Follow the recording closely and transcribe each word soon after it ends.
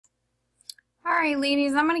Alright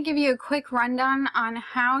ladies, I'm going to give you a quick rundown on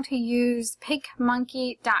how to use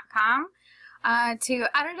PicMonkey.com to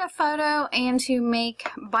edit a photo and to make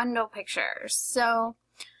bundle pictures. So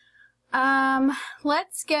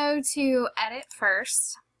let's go to edit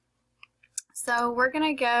first. So we're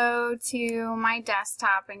going to go to my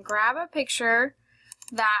desktop and grab a picture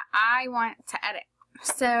that I want to edit.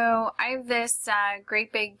 So I have this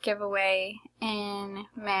great big giveaway in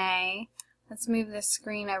May. Let's move the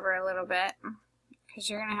screen over a little bit because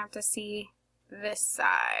you're going to have to see this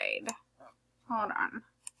side. Hold on.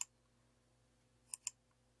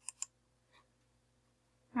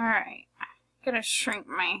 Alright, I'm going to shrink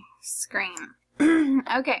my screen.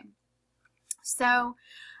 Okay, so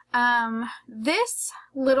this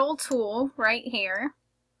little tool right here,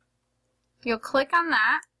 you'll click on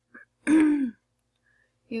that.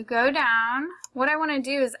 You go down. What I want to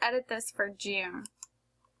do is edit this for June.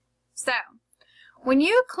 So, when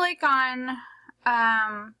you click on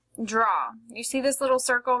draw, you see this little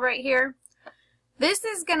circle right here? This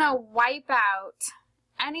is going to wipe out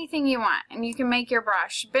anything you want. And you can make your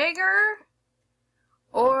brush bigger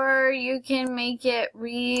or you can make it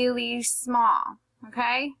really small.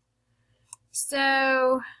 Okay?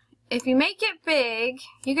 So, if you make it big,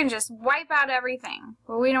 you can just wipe out everything.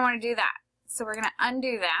 But we don't want to do that. So we're going to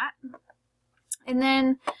undo that. And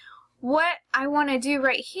then what I want to do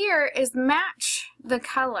right here is match the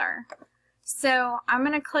color. So I'm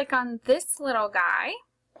going to click on this little guy.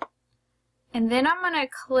 And then I'm going to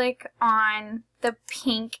click on the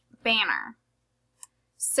pink banner.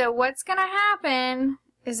 So what's going to happen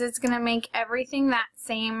is it's going to make everything that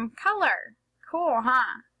same color. Cool,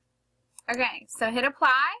 huh? Okay, so hit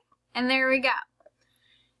apply. And there we go.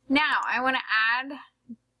 Now I want to add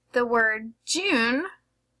the word June.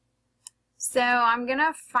 So I'm going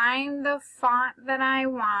to find the font that I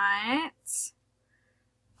want.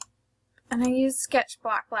 And I used Sketch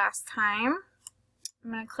Block last time.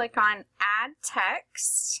 I'm going to click on Add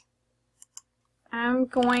Text. I'm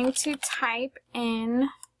going to type in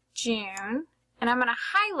June. And I'm going to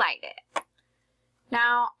highlight it.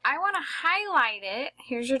 Now, I want to highlight it.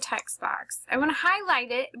 Here's your text box. I want to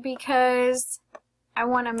highlight it because I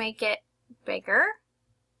want to make it bigger.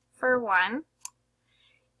 For one,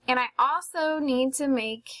 and I also need to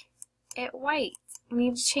make it white. I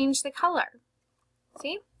need to change the color.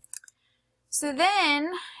 See? So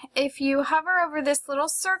then, if you hover over this little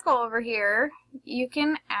circle over here, you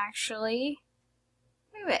can actually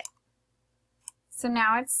move it. So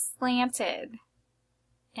now it's slanted.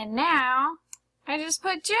 And now, I just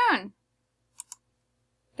put June.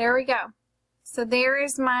 There we go. So there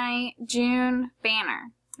is my June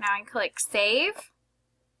banner. Now I click Save.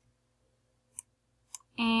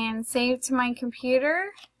 And save to my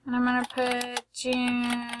computer, and I'm going to put June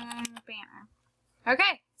banner.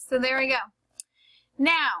 Okay, so there we go.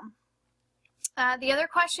 Now, the other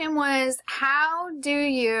question was, how do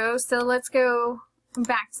you, so let's go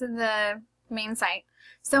back to the main site.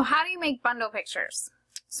 So how do you make bundle pictures?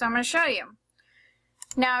 So I'm going to show you.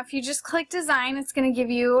 Now, if you just click design, it's going to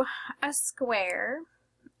give you a square,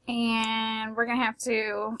 and we're going to have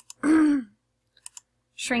to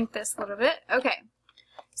shrink this a little bit. Okay.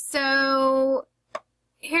 So,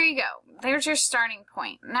 here you go. There's your starting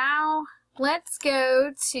point. Now, let's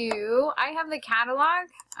go to, I have the catalog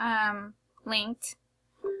linked.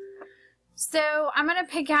 So, I'm going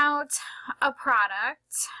to pick out a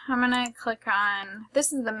product. I'm going to click on,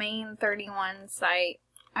 this is the main 31 site.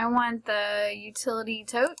 I want the utility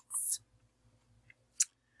totes.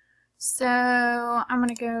 So, I'm going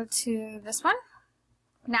to go to this one.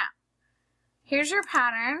 Now, here's your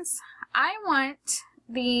patterns. I want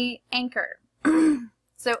the anchor.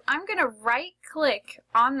 So I'm going to right click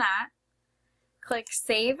on that, click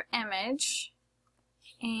Save Image,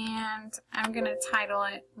 and I'm going to title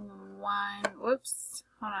it one, whoops,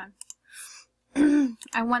 hold on.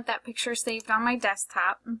 I want that picture saved on my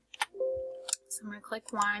desktop. So I'm going to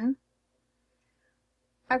click one.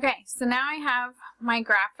 Okay, so now I have my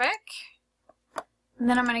graphic. And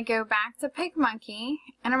then I'm going to go back to PicMonkey,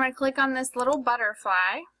 and I'm going to click on this little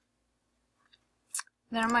butterfly.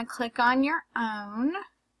 Then I'm going to click on your own.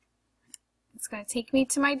 It's going to take me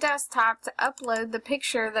to my desktop to upload the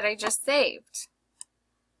picture that I just saved.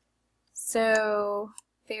 So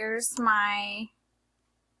there's my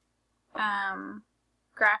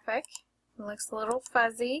graphic. It looks a little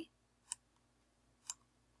fuzzy.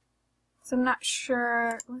 So I'm not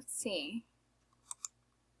sure. Let's see.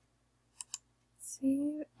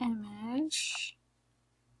 Save image.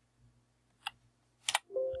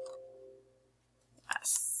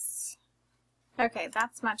 Yes. Okay,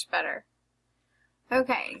 that's much better.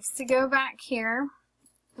 Okay, so go back here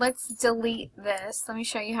let's delete this. Let me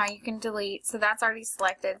show you how you can delete. So that's already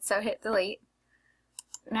selected, so hit delete.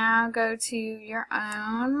 Now go to your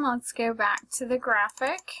own. Let's go back to the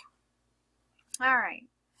graphic. Alright,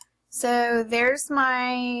 so there's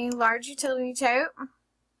my large utility tote.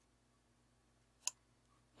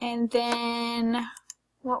 And then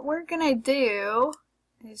what we're going to do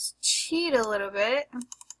is cheat a little bit.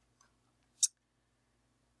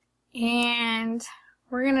 And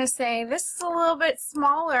we're going to say this is a little bit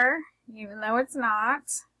smaller, even though it's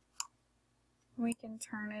not. We can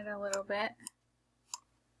turn it a little bit.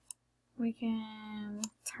 We can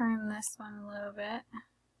turn this one a little bit.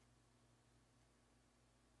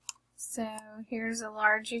 So here's a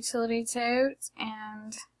large utility tote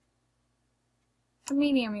and a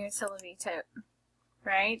medium utility tote,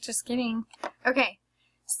 right? Just kidding. Okay,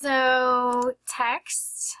 so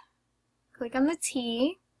text, click on the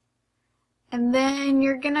T, and then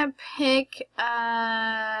you're gonna pick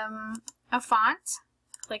a font,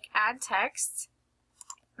 click add text,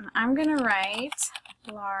 and I'm gonna write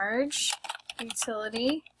large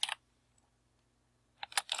utility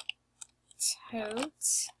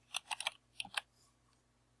tote.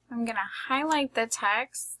 I'm going to highlight the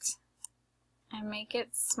text and make it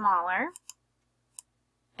smaller.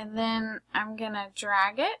 And then I'm going to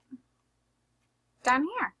drag it down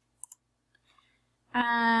here.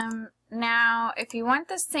 Now, if you want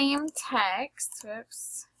the same text,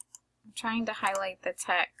 whoops, I'm trying to highlight the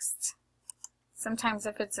text. Sometimes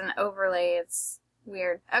if it's an overlay, it's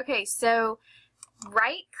weird. Okay, so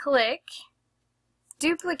right click,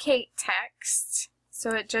 duplicate text, so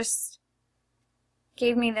it just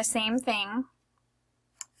gave me the same thing.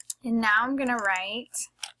 And now I'm going to write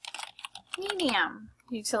medium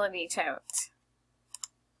utility tote.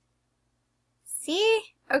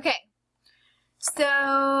 See? Okay.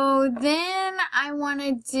 So then I want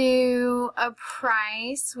to do a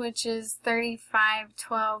price, which is $35,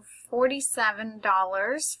 $12,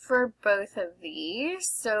 $47 for both of these.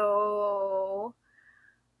 So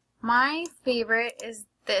my favorite is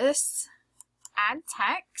this, add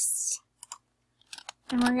text.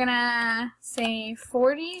 And we're gonna say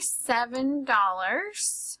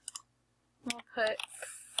 $47. We'll put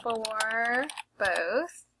for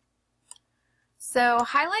both. So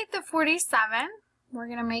highlight the 47. We're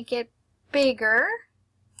gonna make it bigger.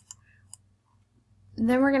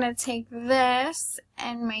 Then we're gonna take this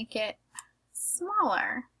and make it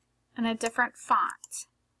smaller and a different font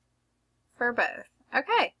for both.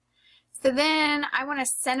 Okay. So then I want to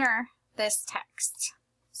center this text.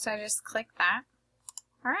 So I just click that.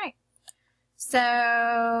 Alright,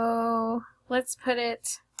 so let's put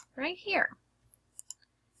it right here.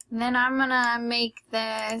 And then I'm going to make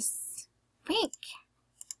this pink.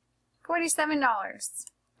 $47.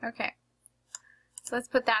 Okay, so let's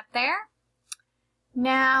put that there.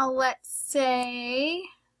 Now let's say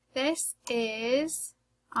this is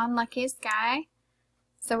Unluckiest Guy.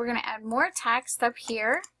 So we're going to add more text up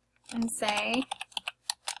here and say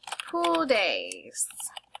Pool Days.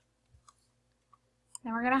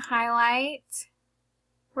 Then we're going to highlight.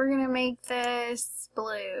 We're going to make this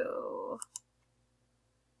blue.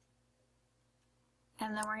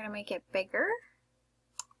 And then we're going to make it bigger.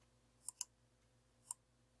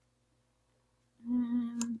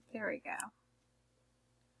 And there we go.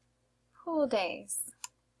 Pool Days.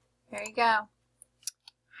 There you go.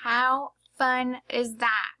 How fun is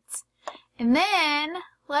that? And then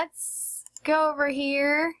let's go over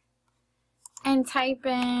here and type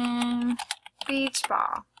in beach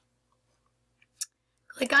ball.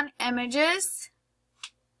 Click on images.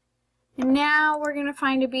 And now we're going to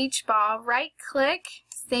find a beach ball. Right click,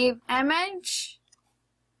 save image.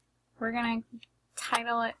 We're going to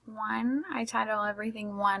title it 1. I title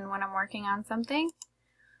everything 1 when I'm working on something.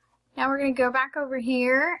 Now we're going to go back over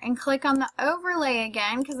here and click on the overlay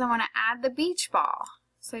again because I want to add the beach ball.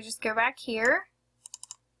 So just go back here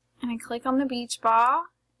and I click on the beach ball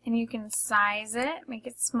and you can size it, make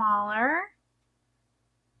it smaller,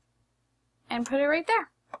 and put it right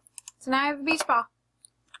there. So now I have a beach ball.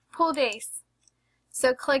 Pool Days.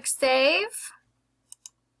 So click Save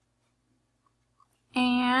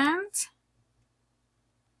and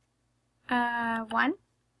 1.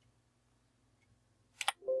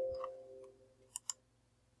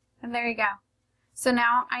 And there you go. So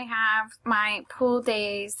now I have my Pool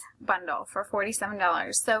Days bundle for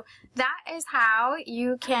 $47. So that is how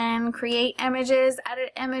you can create images,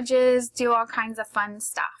 edit images, do all kinds of fun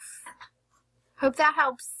stuff. Hope that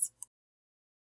helps.